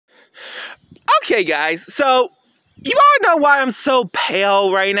Okay, guys, so you all know why I'm so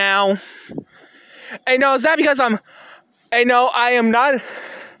pale right now? I know, is that because I know I am not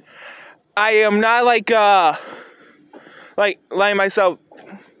like letting myself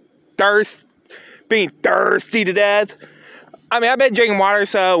being thirsty to death. I mean, I've been drinking water,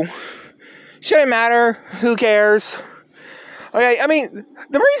 so shouldn't matter. Who cares? Okay, I mean,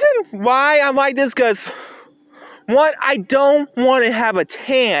 the reason why I'm like this, because one, I don't want to have a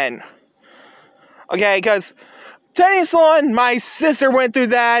tan. Okay, because tanning salon, my sister went through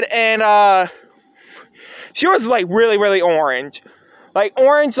that, and she was like really, really orange. Like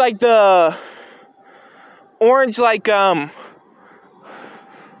orange, like a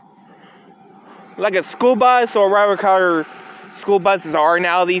school bus or whatever color school buses are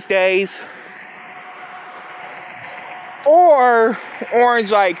now these days. Or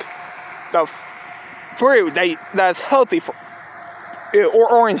orange like the fruit that's healthy for, or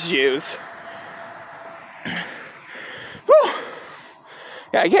orange juice. Whew.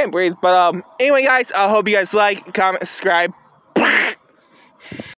 Yeah, I can't breathe. But anyway, guys, I hope you guys like, comment, subscribe.